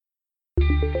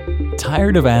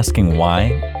Tired of asking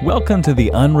why? Welcome to the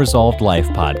Unresolved Life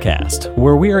podcast,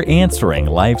 where we are answering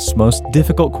life's most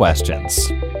difficult questions.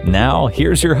 Now,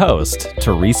 here's your host,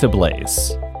 Teresa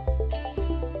Blaze.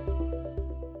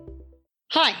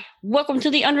 Hi, welcome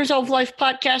to the Unresolved Life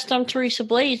podcast. I'm Teresa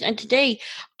Blaze, and today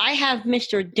I have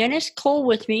Mr. Dennis Cole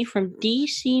with me from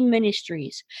DC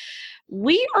Ministries.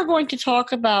 We are going to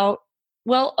talk about,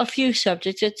 a few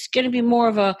subjects. It's going to be more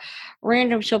of a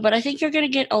random show, but I think you're going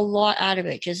to get a lot out of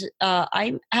it because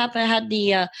I have had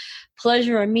the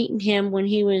pleasure of meeting him when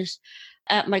he was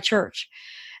at my church.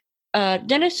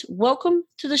 Dennis, welcome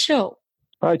to the show.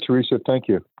 Hi, Teresa. Thank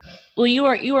you. Well, you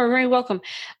are very welcome.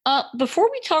 Before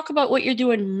we talk about what you're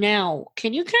doing now,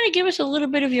 can you kind of give us a little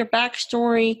bit of your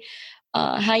backstory,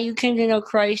 how you came to know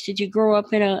Christ? Did you grow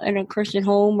up in a Christian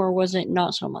home, or was it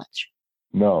not so much?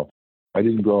 No, I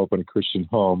didn't grow up in a Christian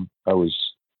home. I was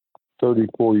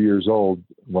 34 years old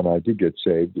when I did get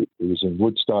saved. It was in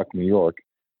Woodstock, New York.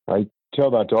 I tell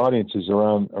that to audiences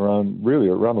around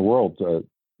the world,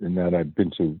 in that I've been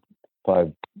to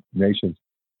 5 nations.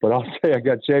 But I'll say I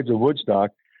got saved in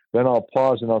Woodstock, then I'll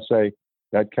pause and I'll say,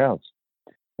 that counts.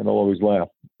 And I'll always laugh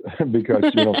because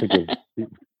you don't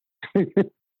think of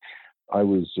I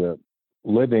was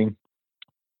living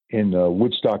in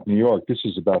Woodstock, New York. This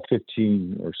is about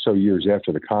 15 or so years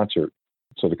after the concert.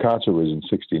 So the concert was in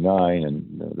 69,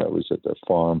 and that was at the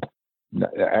farm.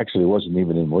 Actually, it wasn't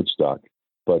even in Woodstock.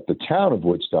 But the town of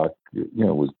Woodstock,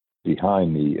 was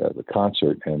behind the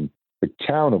concert. And the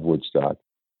town of Woodstock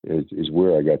is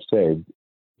where I got saved.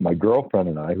 My girlfriend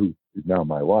and I, who is now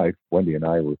my wife, Wendy, and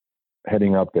I were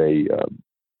heading up a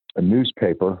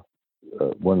newspaper,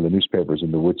 one of the newspapers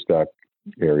in the Woodstock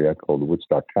area called the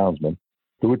Woodstock Townsman.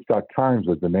 The Woodstock Times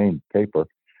was the main paper.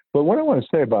 But what I want to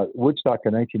say about Woodstock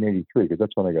in 1983, because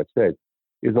that's when I got saved,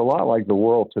 is a lot like the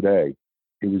world today.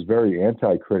 It was very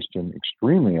anti-Christian,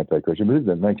 extremely anti-Christian. But this is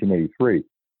in 1983.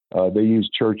 They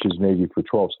used churches maybe for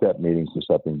 12-step meetings or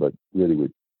something, but really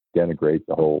would denigrate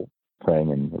the whole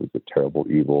thing, and it was a terrible,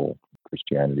 evil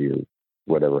Christianity or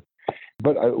whatever.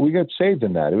 But we got saved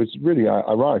in that. It was really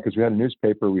ironic because we had a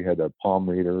newspaper, we had a palm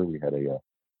reader, we had a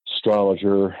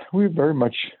astrologer. We were very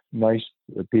much nice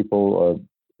people,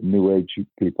 New Age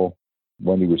people.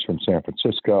 Wendy was from San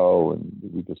Francisco, and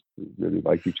we just really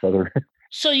liked each other.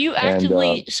 So you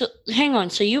actively, So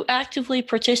you actively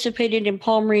participated in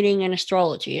palm reading and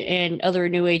astrology and other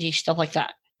New Agey stuff like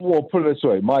that? Well, put it this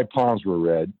way: my palms were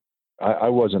read. I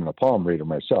wasn't a palm reader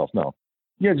myself. No,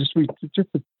 yeah, just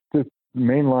the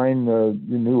mainline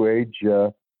New Age,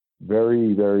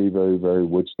 very, very, very, very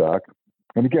Woodstock.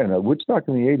 And again, Woodstock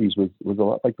in the 80s was a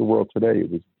lot like the world today. It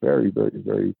was very, very,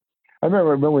 very. I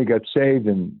remember when we got saved,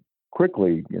 and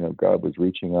quickly, God was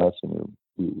reaching us, and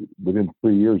within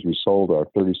 3 years, we sold our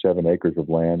 37 acres of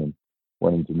land and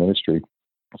went into ministry.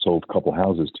 Sold a couple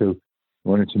houses too.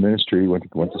 Went into ministry. Went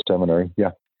to seminary.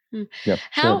 Yeah. Yeah.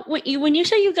 When you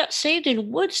say you got saved in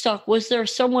Woodstock, was there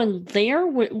someone there?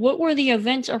 What were the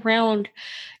events around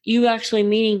you actually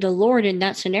meeting the Lord in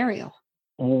that scenario?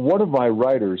 One of my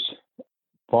writers,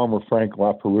 Farmer Frank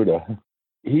LaPeruta,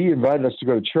 he invited us to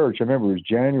go to church. I remember it was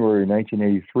January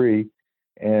 1983,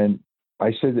 and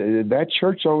I said, that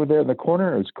church over there in the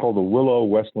corner, it's called the Willow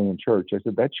Wesleyan Church. I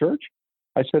said, that church?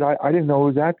 I said, I didn't know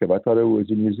it was active. I thought it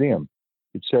was a museum.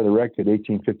 It said erected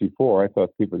 1854. I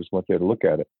thought people just went there to look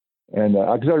at it. And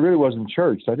because I really wasn't in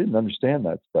church, so I didn't understand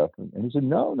that stuff. And he said,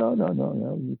 no,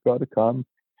 you've got to come.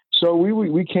 So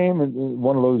we came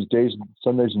one of those days,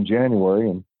 Sundays in January,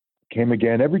 and came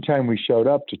again. Every time we showed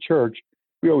up to church,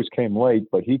 we always came late,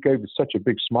 but he gave such a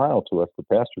big smile to us, the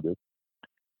pastor did.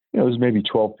 There was maybe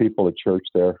 12 people at church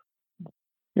there.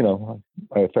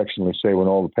 I affectionately say when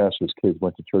all the pastor's kids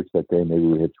went to church that day, maybe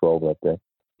we had 12 that day.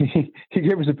 He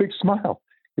gave us a big smile.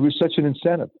 It was such an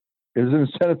incentive. It was an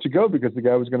incentive to go because the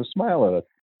guy was going to smile at us.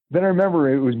 Then I remember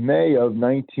it was May of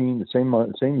 19,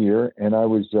 the same year, and I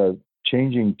was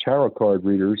changing tarot card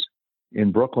readers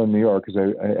in Brooklyn, New York,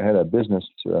 because I had a business.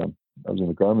 I was in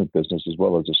the garment business as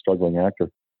well as a struggling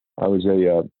actor. I was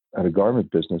at a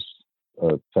garment business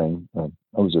thing.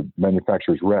 I was a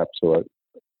manufacturer's rep, so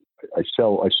I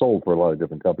sold for a lot of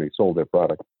different companies, sold their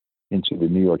product into the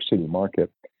New York City market.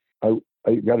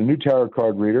 I got a new tarot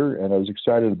card reader, and I was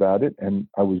excited about it. And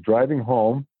I was driving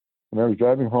home,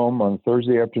 on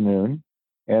Thursday afternoon,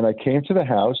 and I came to the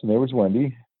house, and there was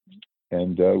Wendy,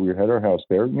 and we had our house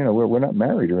there. We're not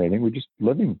married or anything; we're just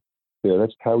living there.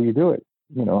 That's how you do it.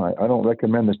 I don't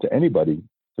recommend this to anybody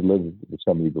to live with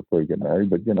somebody before you get married,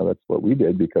 but that's what we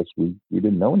did because we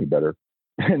didn't know any better.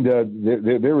 And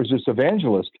there was this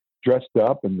evangelist dressed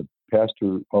up, and the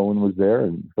pastor Owen was there,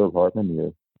 and Herb Hartman,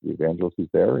 the evangelist, was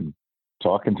there, and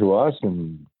talking to us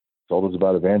and told us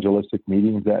about evangelistic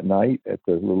meetings that night at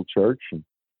the little church. And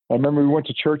I remember we went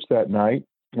to church that night,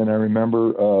 and I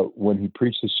remember when he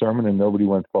preached his sermon and nobody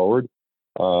went forward.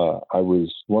 I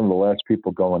was one of the last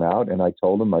people going out, and I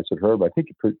told him, I said, Herb, I think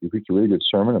you preached a really good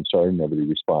sermon. I'm sorry nobody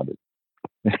responded.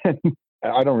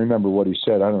 I don't remember what he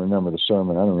said. I don't remember the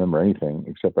sermon. I don't remember anything,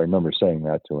 except I remember saying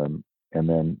that to him. And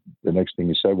then the next thing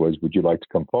he said was, would you like to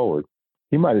come forward?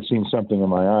 He might have seen something in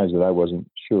my eyes that I wasn't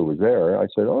sure was there. I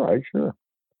said, all right, sure.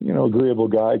 Agreeable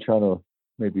guy trying to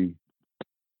maybe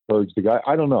urge the guy.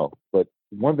 I don't know. But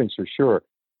one thing's for sure,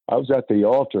 I was at the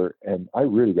altar and I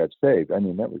really got saved. I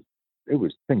mean, it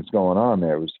was things going on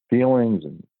there. It was feelings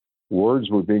and words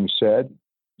were being said.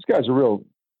 This guy's a real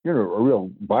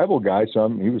Bible guy.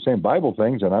 He was saying Bible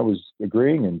things and I was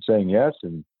agreeing and saying yes.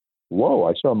 And whoa,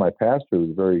 I saw my pastor, who was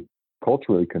a very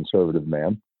culturally conservative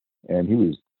man, and he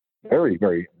was very,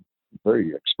 very,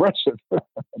 very expressive. I've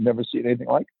never seen anything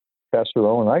like Pastor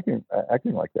Owen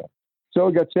acting like that. So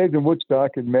I got saved in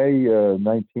Woodstock in May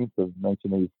 19th of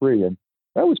 1983, and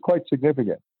that was quite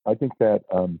significant. I think that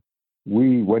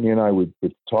Wendy and I would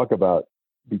talk about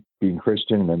being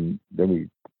Christian, and then we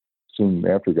soon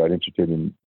after got interested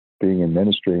in being in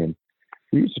ministry, and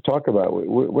we used to talk about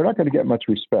we're not going to get much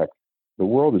respect. The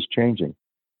world is changing.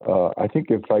 I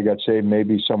think if I got saved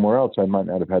maybe somewhere else, I might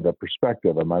not have had that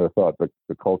perspective. I might have thought that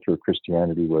the culture of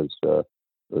Christianity was,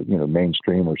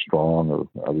 mainstream or strong, or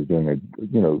I was doing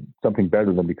something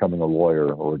better than becoming a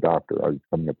lawyer or a doctor. I was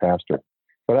becoming a pastor.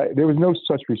 But there was no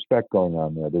such respect going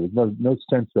on there. There was no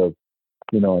sense of,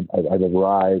 I've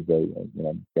arrived,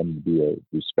 I'm going to be a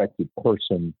respected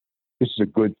person. This is a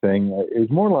good thing. It was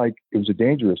more like it was a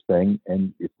dangerous thing,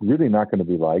 and it's really not going to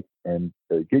be liked, and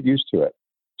get used to it.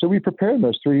 So we prepared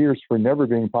those 3 years for never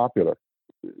being popular.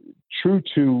 True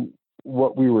to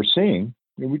what we were seeing,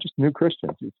 we just knew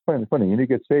Christians. It's funny. When you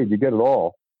get saved, you get it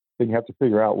all. Then you have to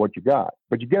figure out what you got.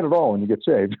 But you get it all when you get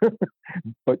saved.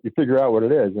 But you figure out what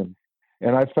it is.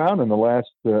 And I found in the last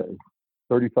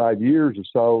 35 years or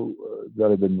so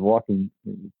that I've been walking,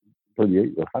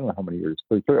 38, I don't know how many years,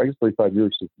 I guess 35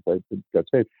 years since I got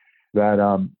saved, that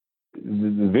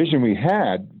the vision we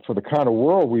had for the kind of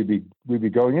world we'd be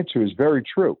going into is very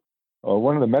true.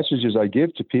 One of the messages I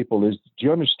give to people is, do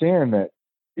you understand that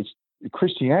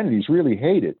Christianity is really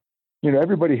hated?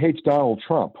 Everybody hates Donald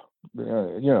Trump.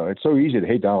 It's so easy to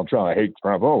hate Donald Trump. I hate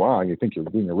Trump. Oh, wow, you think you're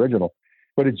being original.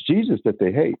 But it's Jesus that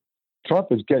they hate. Trump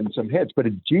is getting some hits, but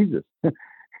it's Jesus.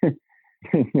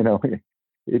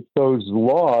 It's those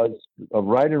laws of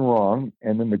right and wrong,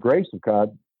 and then the grace of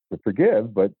God to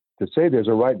forgive, but to say there's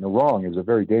a right and a wrong is a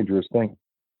very dangerous thing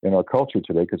in our culture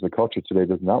today, because the culture today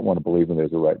does not want to believe in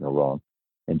there's a right and a wrong.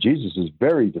 And Jesus is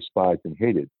very despised and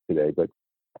hated today, but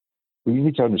we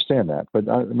need to understand that. But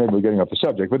maybe we're getting off the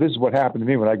subject, but this is what happened to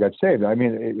me when I got saved. I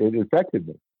mean, it affected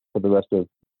me for the rest of...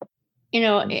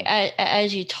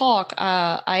 As you talk,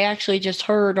 I actually just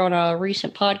heard on a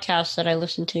recent podcast that I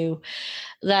listened to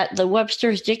that the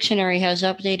Webster's Dictionary has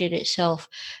updated itself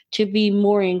to be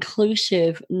more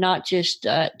inclusive, not just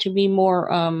to be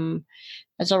more,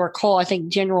 as I recall, I think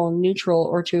general and neutral,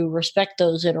 or to respect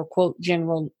those that are, quote,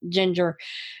 gender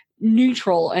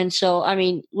neutral. And so, I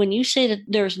mean, when you say that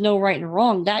there's no right and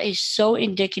wrong, that is so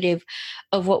indicative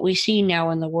of what we see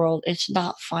now in the world. It's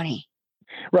not funny.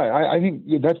 Right. I think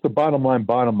that's the bottom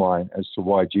line as to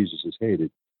why Jesus is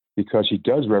hated, because he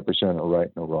does represent a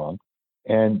right and a wrong.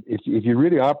 And if you're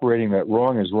really operating that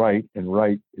wrong is right and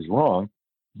right is wrong,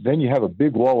 then you have a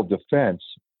big wall of defense.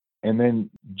 And then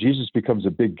Jesus becomes a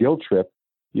big guilt trip.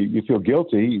 You feel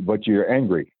guilty, but you're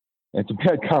angry. And it's a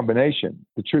bad combination.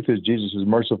 The truth is Jesus is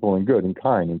merciful and good and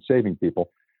kind and saving people.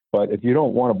 But if you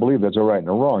don't want to believe there's a right and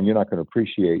a wrong, you're not going to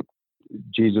appreciate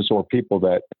Jesus or people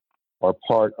that are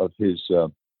part of his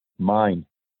mind,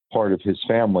 part of his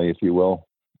family, if you will,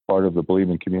 part of the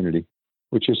believing community,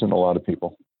 which isn't a lot of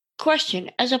people.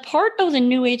 Question. As a part of the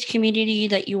New Age community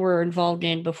that you were involved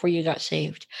in before you got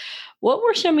saved, what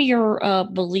were some of your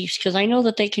beliefs? Because I know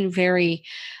that they can vary,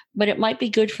 but it might be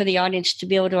good for the audience to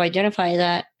be able to identify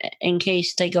that in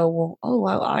case they go, well,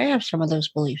 oh, I have some of those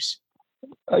beliefs.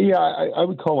 I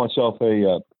would call myself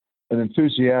an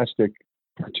enthusiastic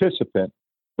participant,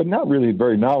 but not really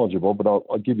very knowledgeable. But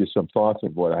I'll give you some thoughts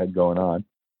of what I had going on.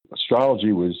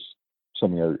 Astrology was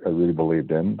something I really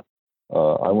believed in.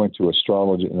 I went to an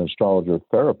astrologer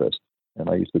therapist, and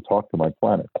I used to talk to my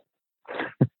planets.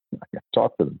 I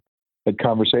talked to them, had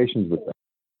conversations with them.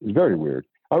 It was very weird.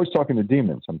 I was talking to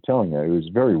demons. I'm telling you, it was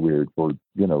very weird for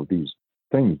these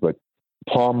things. But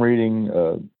palm reading,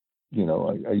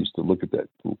 I used to look at that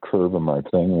little curve on my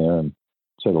thing there and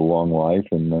said a long life,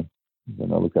 and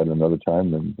then I looked at it another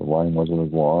time, and the line wasn't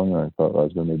as long. And I thought I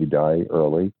was going to maybe die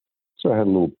early. So I had a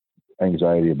little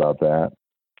anxiety about that.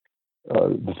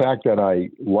 The fact that I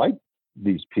liked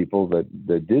these people that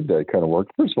did that kind of work.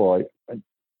 First of all,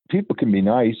 people can be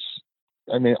nice.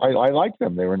 I mean, I liked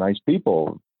them. They were nice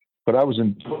people. But I was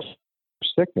in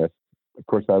sickness. Of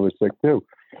course, I was sick too.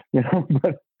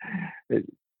 But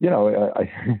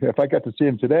if I got to see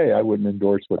them today, I wouldn't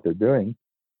endorse what they're doing.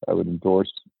 I would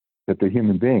endorse that they're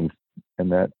human beings,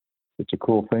 and that it's a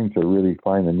cool thing to really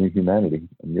find a new humanity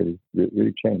and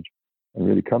really change and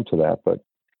really come to that. But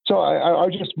so I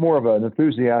was just more of an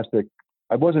enthusiastic.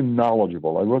 I wasn't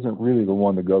knowledgeable. I wasn't really the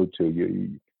one to go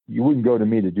to. You wouldn't go to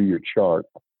me to do your chart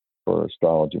for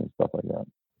astrology and stuff like that.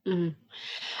 Mm.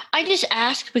 I just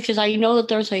ask because I know that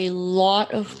there's a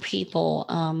lot of people.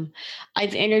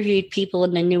 I've interviewed people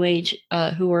in the New Age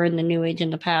who were in the New Age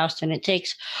in the past, and it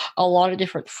takes a lot of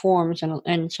different forms.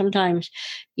 And sometimes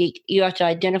you have to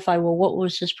identify, well, what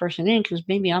was this person in? Because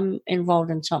maybe I'm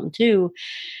involved in something too.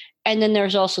 And then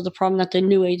there's also the problem that the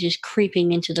New Age is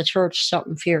creeping into the church,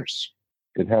 something fierce.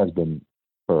 It has been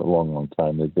for a long, long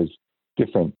time. There's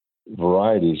different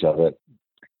varieties of it.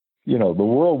 The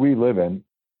world we live in,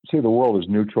 see, the world is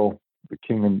neutral. The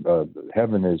kingdom of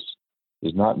heaven is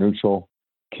not neutral.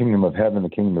 Kingdom of heaven, the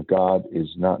kingdom of God is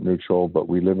not neutral, but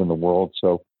we live in the world.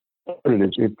 So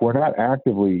if we're not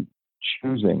actively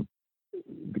choosing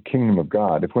the kingdom of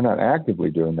God, if we're not actively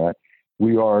doing that,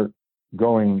 we are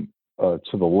going to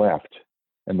the left.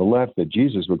 And the left, that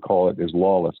Jesus would call it, is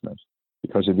lawlessness.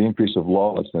 Because of the increase of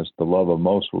lawlessness, the love of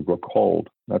most will grow cold.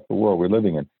 That's the world we're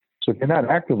living in. So if you're not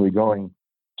actively going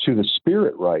to the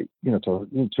spirit right, to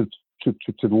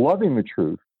loving the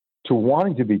truth, to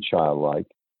wanting to be childlike,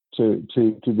 to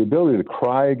the ability to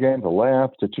cry again, to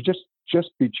laugh, to just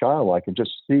be childlike and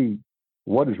just see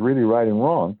what is really right and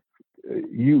wrong,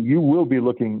 you will be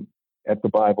looking at the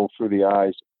Bible through the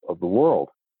eyes of the world,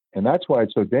 and that's why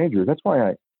it's so dangerous. That's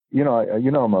why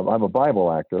I'm a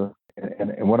Bible actor,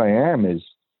 and what I am is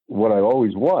what I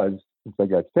always was since I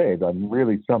got saved. I'm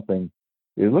really something.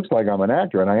 It looks like I'm an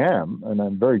actor, and I am, and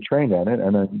I'm very trained at it,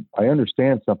 and I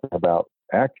understand something about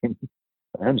acting.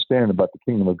 I understand about the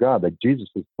kingdom of God, that Jesus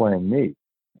is playing me.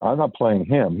 I'm not playing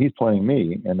him; he's playing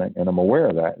me, and I'm aware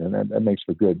of that, and that makes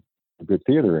for good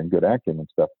theater and good acting and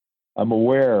stuff. I'm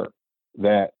aware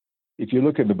that if you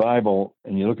look at the Bible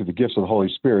and you look at the gifts of the Holy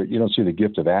Spirit, you don't see the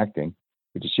gift of acting,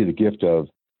 but you see the gift of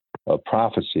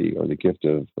prophecy, or the gift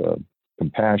of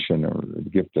compassion, or the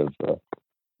gift of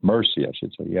mercy, I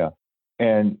should say. Yeah.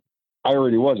 And I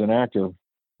already was an actor,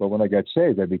 but when I got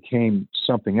saved, I became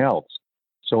something else.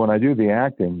 So when I do the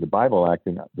acting, the Bible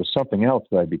acting, the something else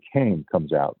that I became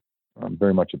comes out. I'm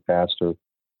very much a pastor,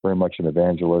 very much an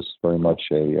evangelist, very much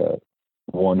a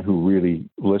one who really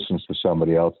listens to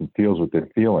somebody else and feels what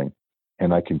they're feeling.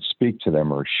 And I can speak to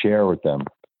them or share with them.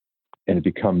 And it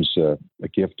becomes a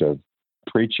gift of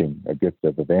preaching, a gift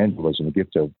of evangelism, a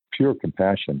gift of pure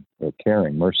compassion, or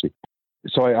caring, mercy.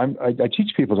 So I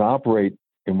teach people to operate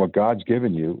in what God's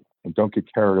given you, and don't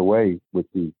get carried away with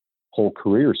the whole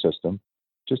career system.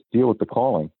 Just deal with the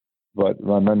calling. But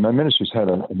my ministry's had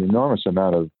an enormous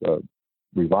amount of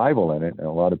revival in it, and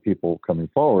a lot of people coming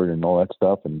forward and all that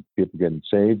stuff, and people getting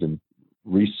saved and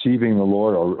receiving the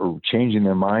Lord, or changing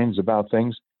their minds about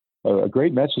things. A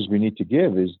great message we need to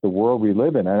give is the world we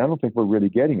live in, and I don't think we're really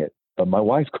getting it. My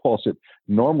wife calls it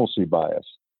normalcy bias.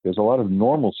 There's a lot of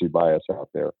normalcy bias out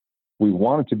there. We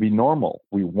want it to be normal.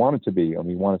 We want it to be, and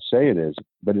we want to say it is,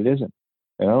 but it isn't.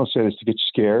 And I don't say this to get you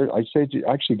scared. I say to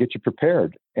actually get you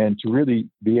prepared and to really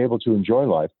be able to enjoy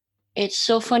life. It's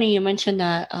so funny you mentioned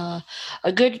that.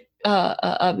 A good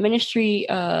a ministry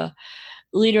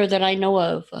leader that I know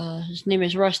of, his name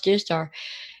is Russ Dizdar.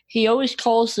 He always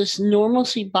calls this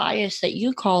normalcy bias that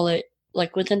you call it,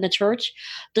 like within the church,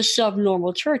 the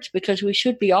subnormal church, because we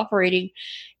should be operating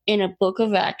in a Book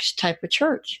of Acts type of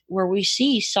church where we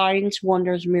see signs,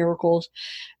 wonders, miracles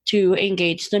to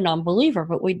engage the non-believer,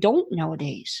 but we don't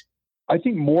nowadays. I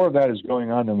think more of that is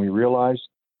going on than we realize,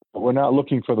 but we're not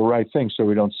looking for the right thing, so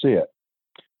we don't see it.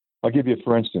 I'll give you,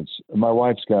 for instance, my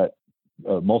wife's got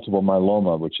multiple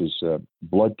myeloma, which is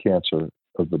blood cancer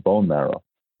of the bone marrow.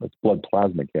 It's blood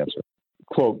plasma cancer.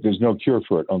 Quote, there's no cure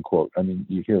for it, unquote. I mean,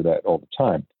 you hear that all the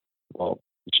time. Well,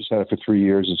 she's had it for 3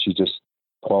 years, and she just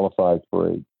qualified for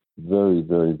a very,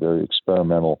 very, very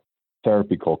experimental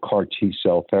therapy called CAR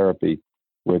T-cell therapy,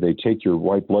 where they take your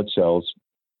white blood cells,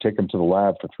 take them to the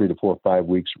lab for 3 to 4 or 5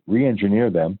 weeks,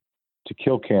 re-engineer them to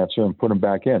kill cancer and put them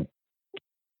back in.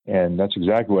 And that's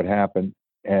exactly what happened.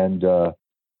 And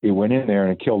it went in there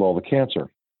and it killed all the cancer.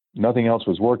 Nothing else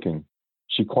was working.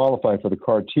 She qualified for the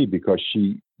CAR T because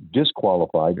she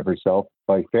disqualified herself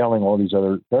by failing all these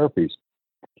other therapies,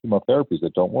 chemotherapies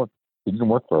that don't work. It didn't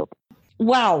work for her.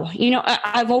 Wow.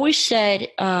 I've always said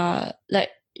that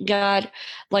God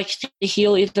likes to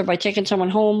heal either by taking someone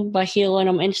home, by healing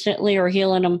them instantly, or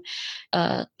healing them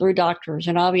through doctors.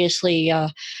 And obviously,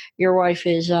 your wife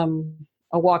is a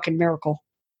walking miracle.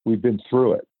 We've been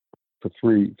through it for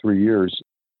three years.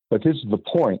 But this is the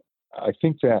point. I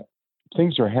think that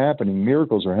things are happening,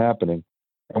 miracles are happening,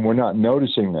 and we're not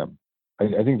noticing them.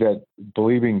 I think that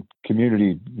believing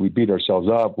community, we beat ourselves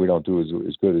up. We don't do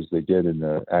as good as they did in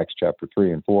Acts chapter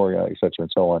 3 and 4, et cetera,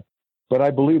 and so on. But I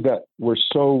believe that we're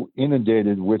so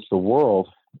inundated with the world.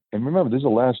 And remember, this is a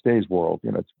last days world.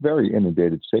 It's very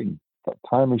inundated. Satan,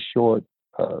 time is short.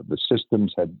 The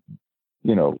systems had,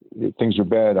 things are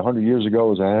bad. 100 years ago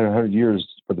was 100 years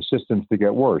for the systems to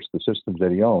get worse. The systems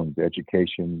that he owned,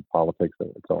 education, politics,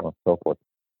 and so on and so forth.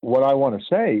 What I want to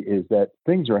say is that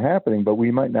things are happening, but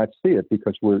we might not see it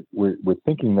because we're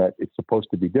thinking that it's supposed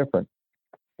to be different.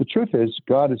 The truth is,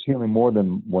 God is healing more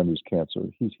than Wendy's cancer.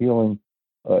 He's healing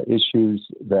issues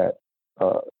that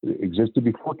existed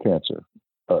before cancer.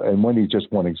 And Wendy's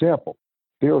just one example.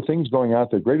 There are things going out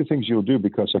there, greater things you'll do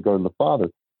because I go to the Father.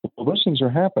 Well, those things are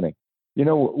happening.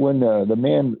 When the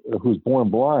man who's born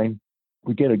blind,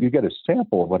 you get a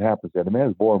sample of what happens there. The man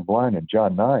is born blind in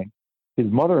John 9. His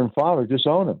mother and father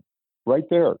disown him right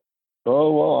there.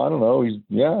 Oh, well, I don't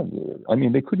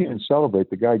know. They couldn't even celebrate.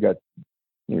 The guy got,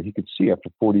 he could see after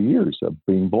 40 years of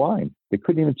being blind. They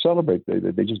couldn't even celebrate.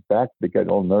 They just backed. They got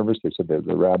all nervous. They said the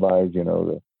rabbis,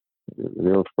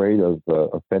 they're afraid of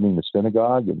offending the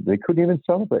synagogue, and they couldn't even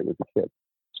celebrate with the kid.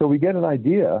 So we get an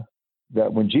idea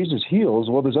that when Jesus heals,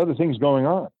 well, there's other things going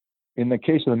on. In the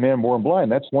case of the man born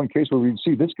blind, that's one case where we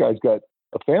see this guy's got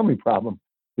a family problem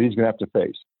that he's going to have to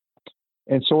face.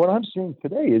 And so what I'm seeing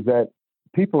today is that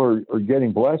people are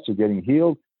getting blessed, are getting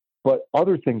healed, but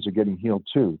other things are getting healed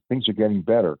too. Things are getting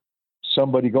better.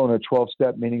 Somebody going to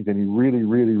 12-step meetings and he really,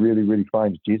 really, really, really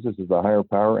finds Jesus as the higher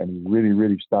power, and he really,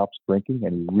 really stops drinking,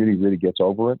 and he really, really gets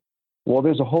over it. Well,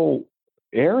 there's a whole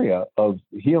area of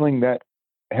healing that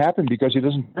happened because he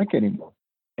doesn't drink anymore.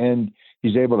 And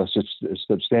he's able to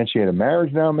substantiate a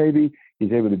marriage now, maybe.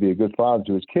 He's able to be a good father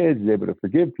to his kids. He's able to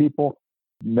forgive people.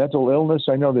 Mental illness,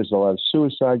 I know there's a lot of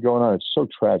suicide going on. It's so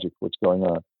tragic what's going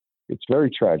on. It's very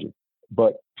tragic.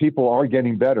 But people are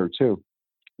getting better too.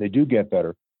 They do get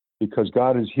better because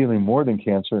God is healing more than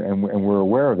cancer, and we're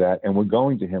aware of that, and we're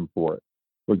going to him for it.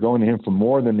 We're going to him for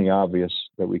more than the obvious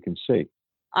that we can see.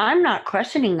 I'm not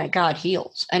questioning that God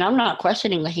heals, and I'm not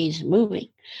questioning that he's moving.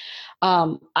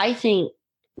 I think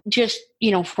just,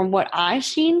 from what I've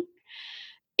seen,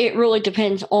 it really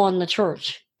depends on the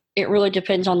church. It really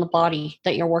depends on the body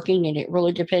that you're working in. It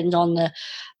really depends on the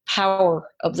power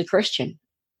of the Christian.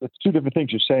 There's two different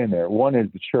things you're saying there. One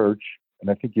is the church, and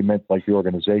I think you meant like the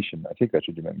organization. I think that's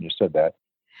what you meant when you said that.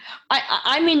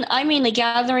 I mean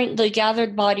the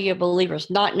gathered body of believers,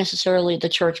 not necessarily the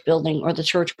church building or the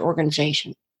church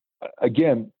organization.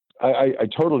 Again, I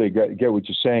totally get what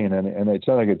you're saying, and it's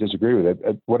not like I disagree with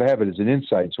it. What I have is an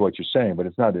insight into what you're saying, but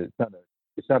it's not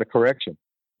a correction.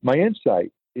 My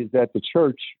insight is that the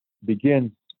church begins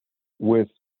with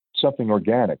something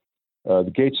organic.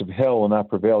 The gates of hell will not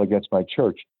prevail against my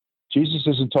church. Jesus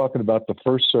isn't talking about the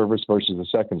first service versus the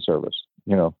second service.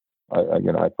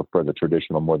 I prefer the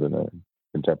traditional more than the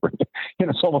contemporary.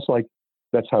 It's almost like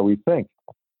that's how we think.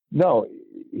 No,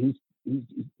 he's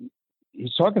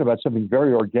talking about something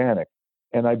very organic.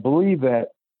 And I believe that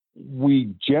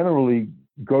we generally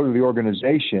go to the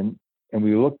organization and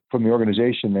we look from the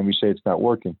organization and we say it's not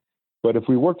working. But if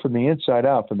we work from the inside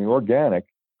out, from the organic,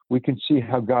 we can see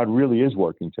how God really is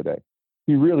working today.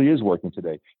 He really is working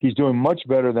today. He's doing much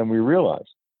better than we realize.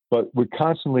 But we're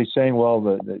constantly saying, well,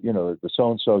 the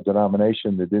so-and-so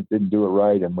denomination that didn't do it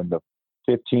right. And when the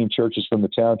 15 churches from the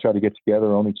town tried to get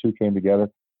together, only 2 came together.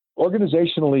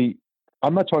 Organizationally,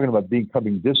 I'm not talking about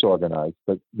becoming disorganized,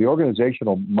 but the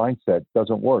organizational mindset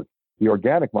doesn't work. The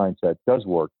organic mindset does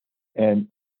work. And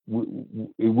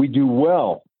we do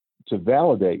well to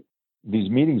validate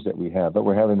these meetings that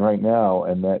we're having right now,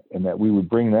 and that we would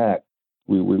bring that.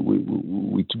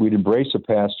 We'd embrace a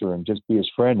pastor and just be his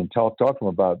friend and talk to him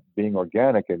about being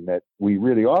organic, and that we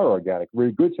really are organic.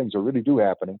 Really good things are really do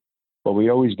happening, but we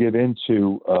always give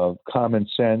into common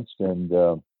sense and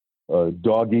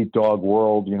dog eat dog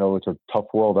world. It's a tough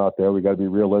world out there. We got to be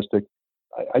realistic.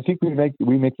 I think we make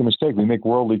the mistake. We make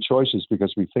worldly choices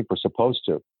because we think we're supposed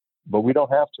to, but we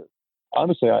don't have to.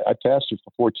 Honestly, I pastored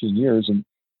for 14 years, and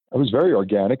I was very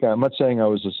organic. I'm not saying I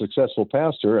was a successful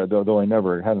pastor, though I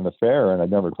never had an affair and I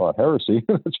never taught heresy.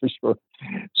 That's for sure.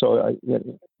 So,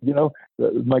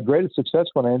 my greatest success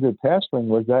when I ended pastoring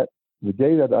was that the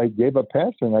day that I gave up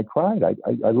pastoring, I cried.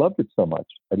 I loved it so much.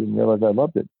 I didn't realize I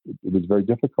loved it. It was very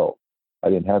difficult. I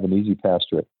didn't have an easy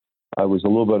pastorate. I was a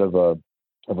little bit of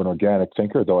an organic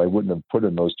thinker, though I wouldn't have put it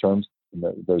in those terms in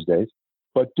those days.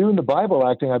 But doing the Bible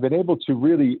acting, I've been able to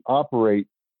really operate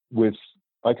with,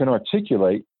 I can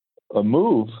articulate a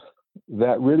move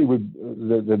that really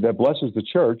that blesses the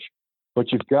church,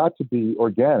 but you've got to be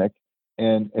organic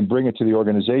and bring it to the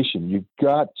organization. You've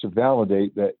got to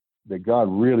validate that God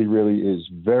really, really is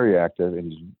very active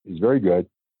and he's very good,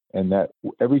 and that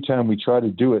every time we try to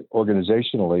do it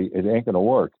organizationally, it ain't going to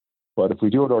work. But if we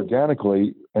do it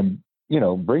organically and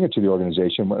bring it to the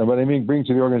organization. When I mean bring it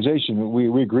to the organization,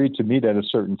 we agreed to meet at a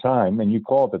certain time, and you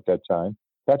called at that time.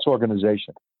 That's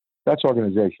organization. That's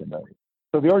organization, right?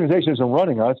 So the organization isn't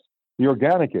running us. The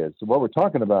organic is. So what we're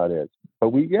talking about is. But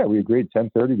we agreed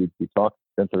 10:30. We talked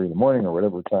 10:30 in the morning or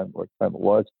what time it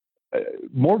was.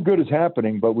 More good is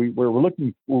happening, but we're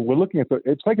looking at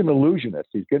it's like an illusionist.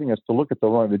 He's getting us to look at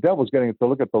the devil's getting us to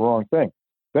look at the wrong thing.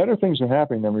 Better things are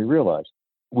happening than we realize.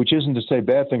 Which isn't to say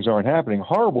bad things aren't happening.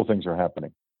 Horrible things are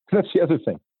happening. That's the other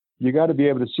thing. You got to be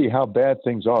able to see how bad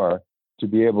things are to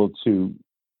be able to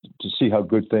see how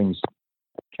good things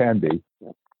can be,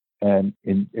 and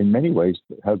in many ways,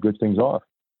 how good things are.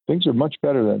 Things are much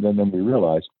better than we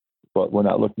realize, but we're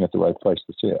not looking at the right place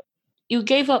to see it. You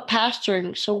gave up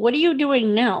pastoring, so what are you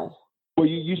doing now? Well,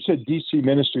 you said DC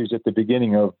Ministries at the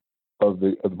beginning of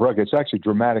the book. It's actually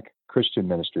Dramatic Christian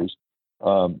Ministries.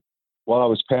 While I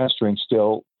was pastoring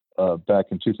still back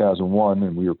in 2001,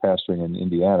 and we were pastoring in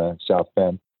Indiana, South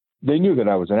Bend, they knew that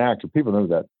I was an actor. People knew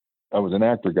that I was an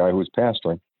actor guy who was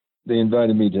pastoring. They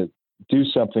invited me to do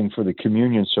something for the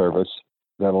communion service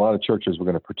that a lot of churches were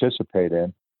going to participate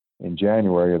in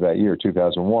January of that year,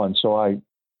 2001. So I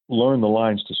learned the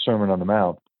lines to Sermon on the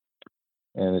Mount,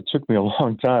 and it took me a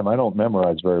long time. I don't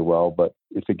memorize very well, but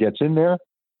if it gets in there,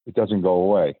 it doesn't go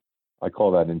away. I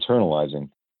call that internalizing.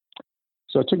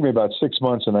 So it took me about 6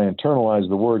 months, and I internalized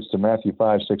the words to Matthew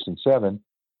 5, 6, and 7.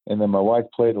 And then my wife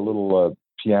played a little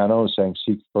piano, saying,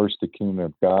 "Seek first the kingdom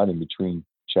of God," in between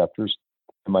chapters.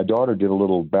 And my daughter did a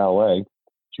little ballet.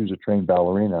 She was a trained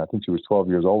ballerina. I think she was 12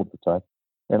 years old at the time.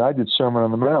 And I did Sermon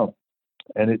on the Mount.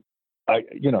 And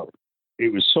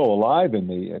it was so alive in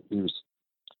me. It was,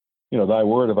 thy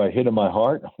word have I hid in my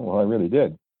heart? Well, I really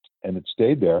did. And it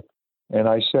stayed there. And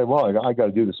I said, well, I got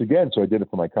to do this again. So I did it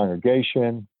for my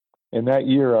congregation. And that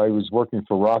year, I was working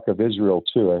for Rock of Israel,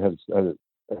 too. I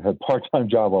had a part-time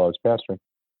job while I was pastoring.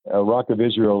 Rock of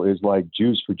Israel is like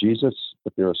Jews for Jesus,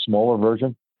 but they're a smaller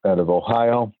version out of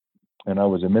Ohio. And I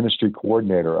was a ministry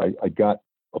coordinator. I got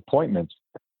appointments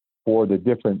for the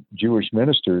different Jewish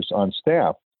ministers on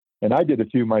staff. And I did a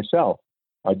few myself.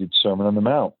 I did Sermon on the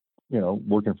Mount,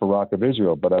 working for Rock of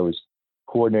Israel. But I was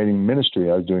coordinating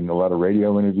ministry. I was doing a lot of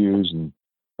radio interviews and,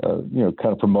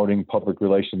 kind of promoting public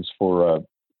relations for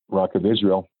Rock of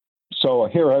Israel. So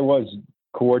here I was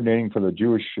coordinating for the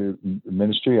Jewish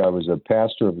ministry. I was a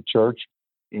pastor of a church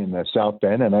in South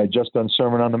Bend, and I had just done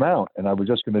Sermon on the Mount, and I was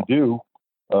just going to do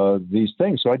these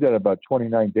things. So I did about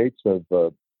 29 dates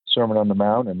of Sermon on the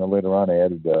Mount, and then later on I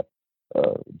added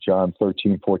John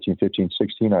 13, 14, 15,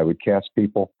 16. I would cast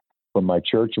people from my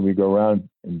church, and we go around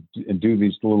and do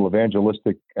these little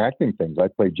evangelistic acting things. I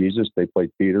played Jesus, they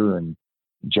played Peter and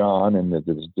John, and the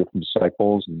different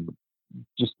disciples, and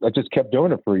I just kept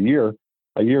doing it for a year.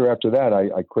 A year after that,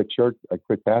 I quit church. I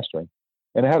quit pastoring,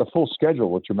 and I had a full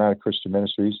schedule with Dramatic Christian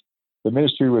Ministries. The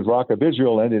ministry with Rock of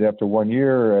Israel ended after 1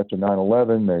 year. After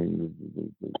 9/11, they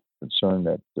were concerned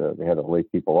that they had to lay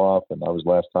people off, and I was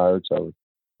last hired, so I was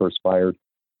first fired.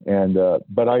 And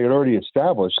but I had already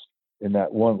established in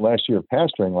that last year of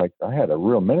pastoring, like I had a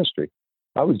real ministry.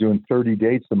 I was doing 30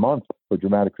 dates a month for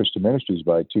Dramatic Christian Ministries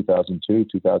by 2002,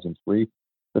 2003.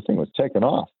 The thing was taking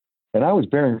off. And I was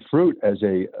bearing fruit as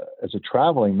a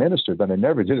traveling minister that I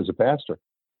never did as a pastor,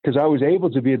 because I was able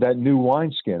to be that new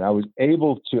wineskin. I was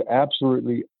able to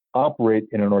absolutely operate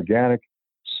in an organic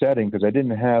setting because I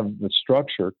didn't have the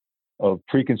structure of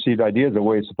preconceived ideas the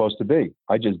way it's supposed to be.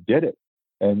 I just did it.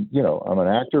 And, I'm an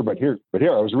actor, but here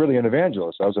I was really an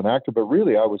evangelist. I was an actor, but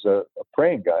really I was a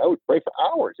praying guy. I would pray for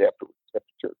hours after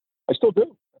church. I still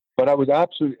do. But I was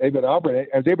absolutely able to operate.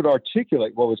 I was able to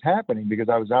articulate what was happening because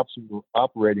I was absolutely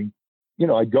operating.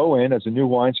 I'd go in as a new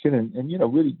wineskin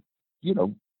and really,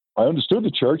 I understood the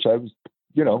church. I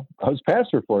was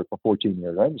pastor for it for 14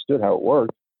 years. I understood how it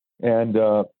worked. And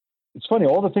it's funny,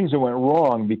 all the things that went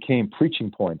wrong became preaching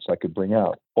points I could bring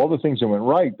out. All the things that went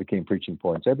right became preaching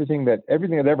points. Everything that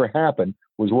ever happened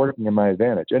was working in my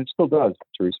advantage. And it still does,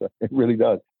 Teresa. It really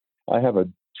does. I have a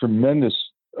tremendous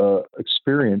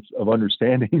experience of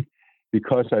understanding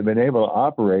because I've been able to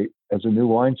operate as a new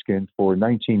wineskin for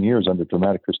 19 years under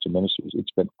Dramatic Christian Ministries.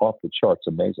 It's been off the charts,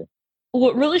 amazing.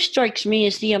 What really strikes me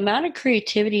is the amount of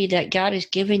creativity that God has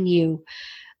given you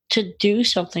to do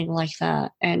something like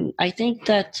that. And I think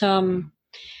that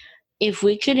if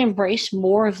we could embrace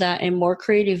more of that and more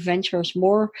creative ventures,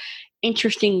 more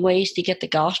interesting ways to get the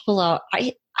gospel out,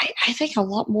 I think a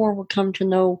lot more would come to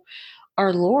know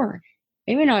our Lord.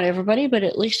 Maybe not everybody, but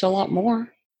at least a lot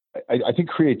more. I think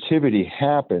creativity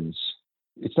happens.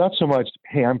 It's not so much,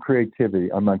 hey, I'm creative,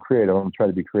 I'm trying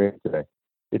to be creative today.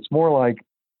 It's more like,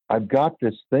 I've got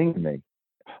this thing in me.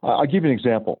 I'll give you an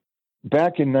example.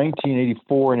 Back in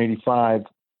 1984 and 85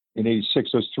 and 86,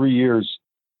 those 3 years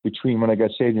between when I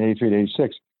got saved in 83 and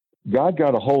 86, God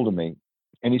got a hold of me,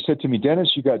 and He said to me,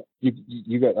 Dennis, I got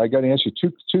to answer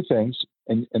two things,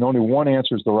 and only one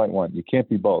answer is the right one. You can't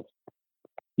be both.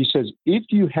 He says, if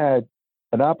you had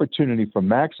an opportunity for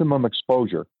maximum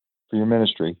exposure for your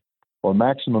ministry or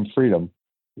maximum freedom,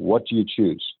 what do you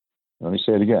choose? Let me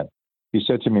say it again. He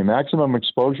said to me, maximum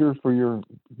exposure for your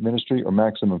ministry or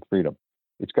maximum freedom.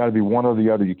 It's got to be one or the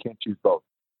other. You can't choose both,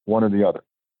 one or the other.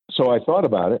 So I thought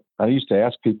about it. I used to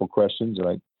ask people questions,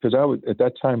 because I would, at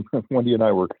that time, Wendy and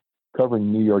I were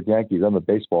covering New York Yankees. I'm a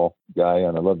baseball guy,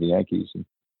 and I love the Yankees. And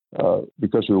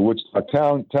because we were Woodstock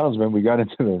townsmen, we got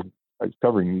into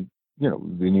covering, the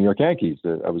New York Yankees.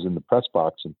 I was in the press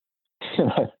box, and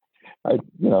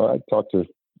I talked to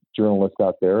journalists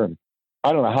out there, and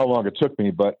I don't know how long it took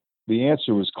me, but the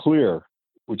answer was clear,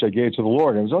 which I gave to the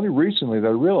Lord. And it was only recently that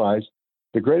I realized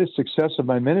the greatest success of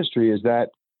my ministry is that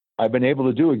I've been able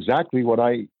to do exactly what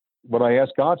I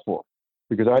asked God for,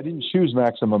 because I didn't choose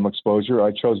maximum exposure.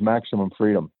 I chose maximum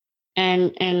freedom.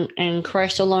 And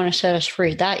Christ alone has set us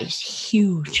free. That is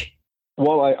huge.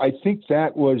 Well, I think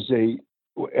that was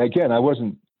again, I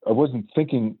wasn't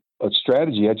thinking a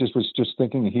strategy. I was just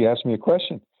thinking, He asked me a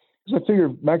question. Because I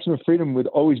figured maximum freedom would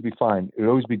always be fine. It would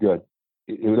always be good.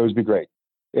 It would always be great.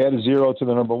 Add a zero to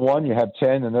the number one, you have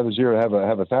 10. Another zero, have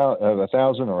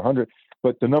 1,000 or 100.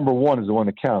 But the number one is the one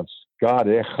that counts. God,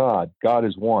 echad. God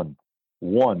is one.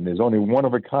 One. There's only one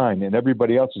of a kind, and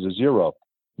everybody else is a zero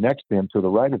next to Him, to the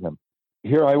right of Him.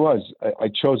 Here I was. I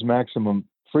chose maximum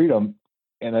freedom,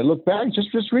 and I look back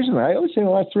just recently. I always say in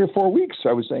the last 3 or 4 weeks,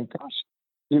 I was saying, gosh,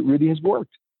 it really has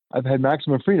worked. I've had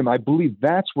maximum freedom. I believe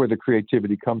that's where the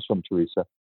creativity comes from, Teresa.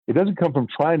 It doesn't come from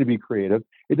trying to be creative.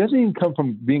 It doesn't even come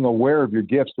from being aware of your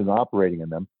gifts and operating in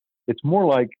them. It's more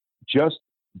like just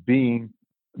being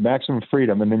maximum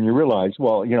freedom. And then you realize,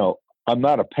 well, I'm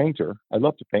not a painter. I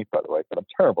love to paint, by the way, but I'm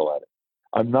terrible at it.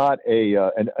 I'm not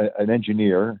an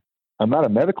engineer. I'm not a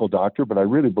medical doctor, but I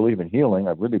really believe in healing.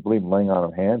 I really believe in laying on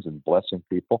of hands and blessing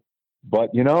people. But,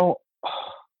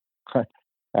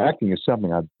 acting is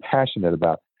something I'm passionate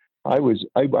about. I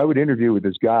would interview with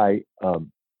this guy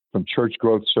from Church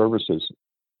Growth Services,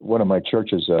 one of my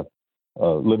churches,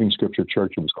 Living Scripture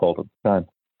Church, it was called at the time.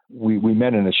 We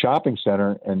met in a shopping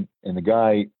center, and the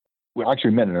guy, we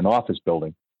actually met in an office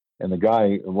building, and the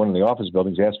guy in one of the office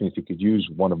buildings asked me if he could use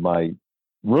one of my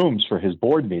rooms for his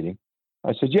board meeting.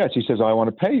 I said, yes. He says, I want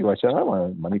to pay you. I said, I don't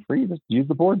want money for you. Just use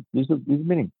the board, use the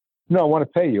meeting. No, I want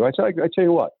to pay you. I said, I tell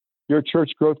you what, you're a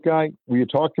church growth guy. Will you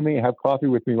talk to me, have coffee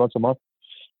with me once a month?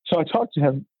 So I talked to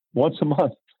him once a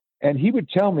month, and he would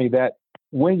tell me that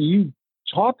when you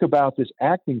talk about this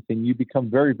acting thing, you become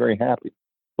very, very happy.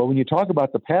 But when you talk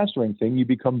about the pastoring thing, you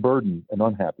become burdened and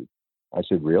unhappy. I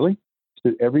said, really? He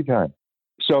said, every time.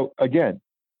 So again,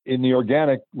 in the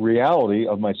organic reality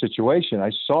of my situation,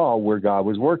 I saw where God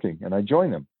was working, and I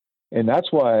joined Him. And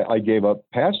that's why I gave up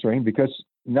pastoring, because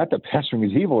not that pastoring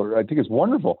is evil. I think it's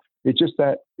wonderful. It's just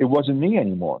that it wasn't me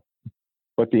anymore.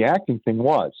 But the acting thing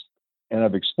was. And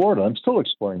I've explored it. I'm still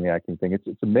exploring the acting thing.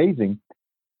 It's amazing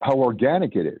how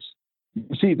organic it is.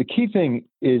 You see, the key thing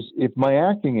is, if my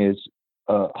acting is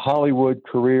Hollywood,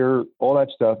 career, all that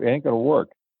stuff, it ain't going to work.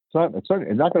 It's not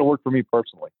going to work for me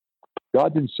personally.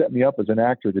 God didn't set me up as an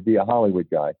actor to be a Hollywood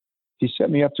guy. He set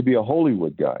me up to be a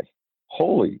Hollywood guy.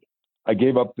 Holy. I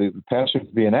gave up the passion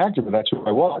to be an actor, but that's who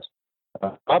I was,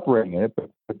 operating in it.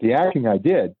 But the acting I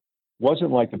did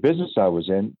wasn't like the business I was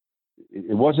in.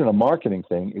 It wasn't a marketing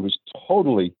thing. It was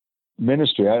totally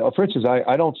ministry. For instance,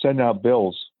 I don't send out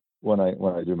bills when I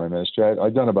do my ministry.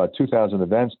 I've done about 2,000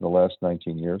 events in the last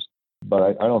 19 years, but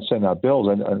I don't send out bills.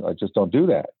 I just don't do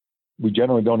that. We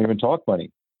generally don't even talk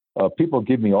money. People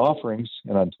give me offerings,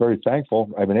 and I'm very thankful.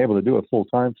 I've been able to do it full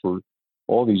time for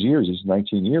all these years, these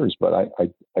 19 years. But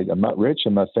I'm not rich,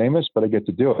 I'm not famous, but I get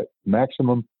to do it.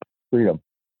 Maximum freedom.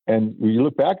 And when you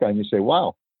look back on it, you say,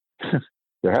 wow,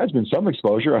 there has been some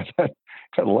exposure. I've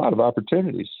had a lot of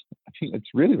opportunities. I mean, it's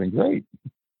really been great.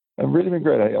 I've really been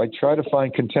great. I try to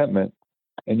find contentment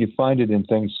And you find it in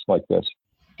things like this.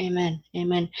 Amen.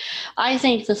 Amen. I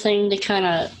think the thing to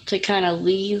kind of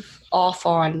leave off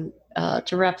on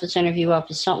to wrap this interview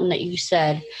up is something that you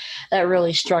said that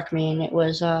really struck me, and it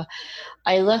was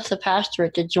I left the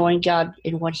pastorate to join God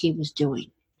in what He was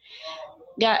doing.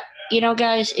 God,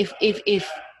 guys, if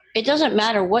it doesn't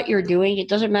matter what you're doing, it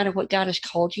doesn't matter what God has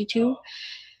called you to.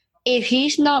 If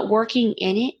He's not working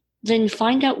in it, then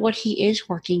find out what He is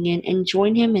working in and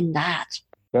join Him in that.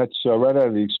 That's right out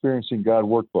of the Experiencing God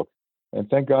workbook. And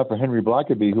thank God for Henry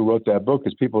Blackaby, who wrote that book,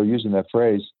 because people are using that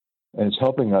phrase, and it's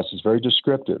helping us. It's very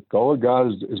descriptive. Go where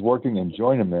God is working and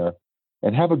join Him there,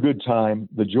 and have a good time.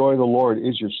 The joy of the Lord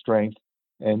is your strength,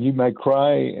 and you may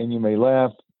cry, and you may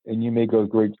laugh, and you may go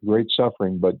through great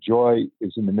suffering, but joy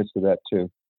is in the midst of that too.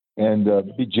 And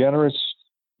be generous,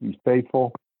 be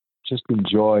faithful, just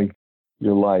enjoy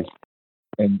your life.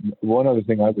 And one other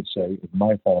thing I would say is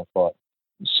my final thought.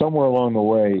 Somewhere along the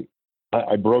way,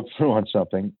 I broke through on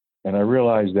something, and I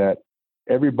realized that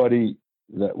everybody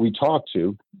that we talk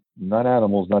to, not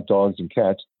animals, not dogs and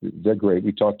cats, they're great.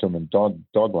 We talk to them in dog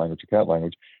language or cat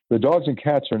language. The dogs and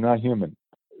cats are not human.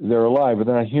 They're alive, but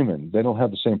they're not human. They don't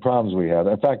have the same problems we have.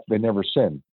 In fact, they never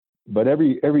sin. But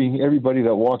everybody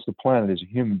that walks the planet is a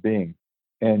human being,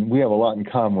 and we have a lot in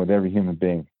common with every human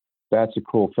being. That's a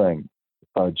cool thing.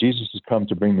 Jesus has come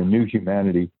to bring the new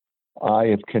humanity. I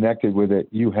have connected with it.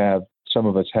 You have. Some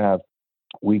of us have.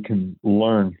 We can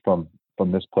learn from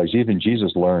this place. Even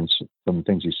Jesus learns from the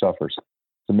things He suffers.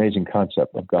 It's an amazing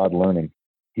concept of God learning.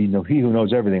 He who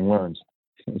knows everything learns.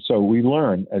 And so we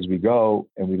learn as we go,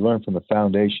 and we learn from the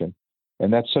foundation.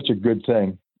 And that's such a good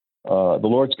thing. The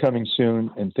Lord's coming soon,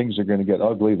 and things are going to get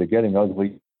ugly. They're getting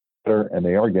ugly, better, and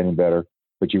they are getting better,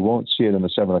 but you won't see it in the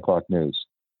 7 o'clock news.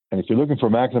 And if you're looking for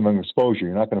maximum exposure,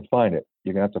 you're not going to find it.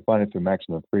 You're going to have to find it through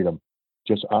maximum freedom.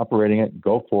 Just operating it,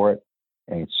 go for it,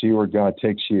 and see where God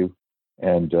takes you.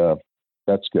 And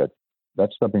that's good.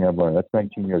 That's something I've learned. That's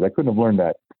 19 years. I couldn't have learned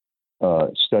that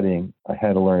studying. I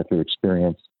had to learn it through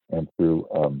experience and through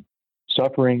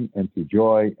suffering and through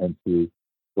joy and through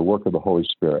the work of the Holy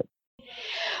Spirit.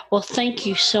 Well, thank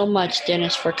you so much,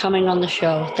 Dennis, for coming on the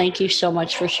show. Thank you so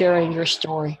much for sharing your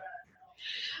story.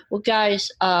 Well,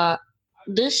 guys,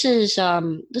 this is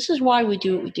why we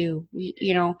do what we do.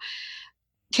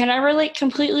 Can I relate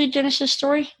completely to Dennis's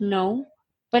story? No.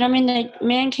 But I mean, the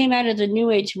man came out of the New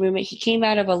Age movement. He came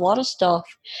out of a lot of stuff,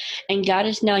 and God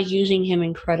is now using him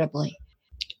incredibly.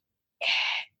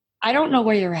 I don't know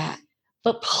where you're at,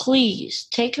 but please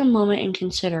take a moment and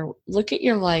consider, look at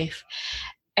your life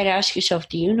and ask yourself,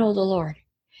 do you know the Lord?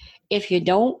 If you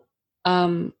don't,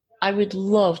 I would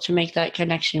love to make that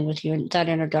connection with you, that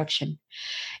introduction.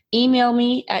 Email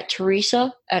me at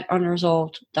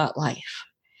teresa@unresolved.life.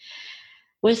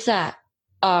 With that,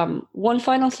 one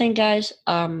final thing, guys.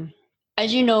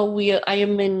 As you know,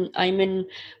 I'm in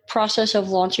process of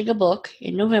launching a book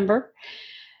in November.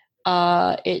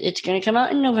 It's going to come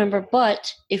out in November,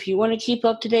 but if you want to keep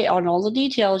up to date on all the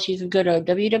details, you can go to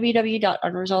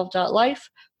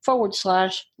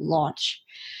www.unresolved.life/launch.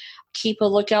 Keep a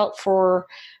lookout for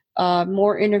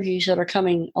more interviews that are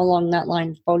coming along that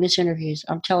line, bonus interviews.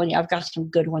 I'm telling you, I've got some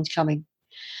good ones coming.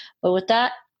 But with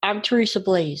that, I'm Teresa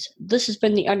Blaze. This has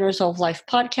been the Unresolved Life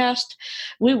Podcast.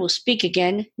 We will speak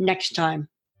again next time.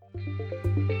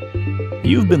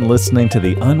 You've been listening to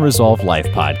the Unresolved Life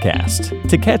Podcast.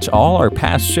 To catch all our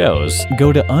past shows,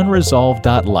 go to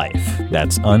unresolved.life.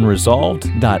 That's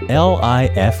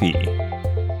unresolved.life.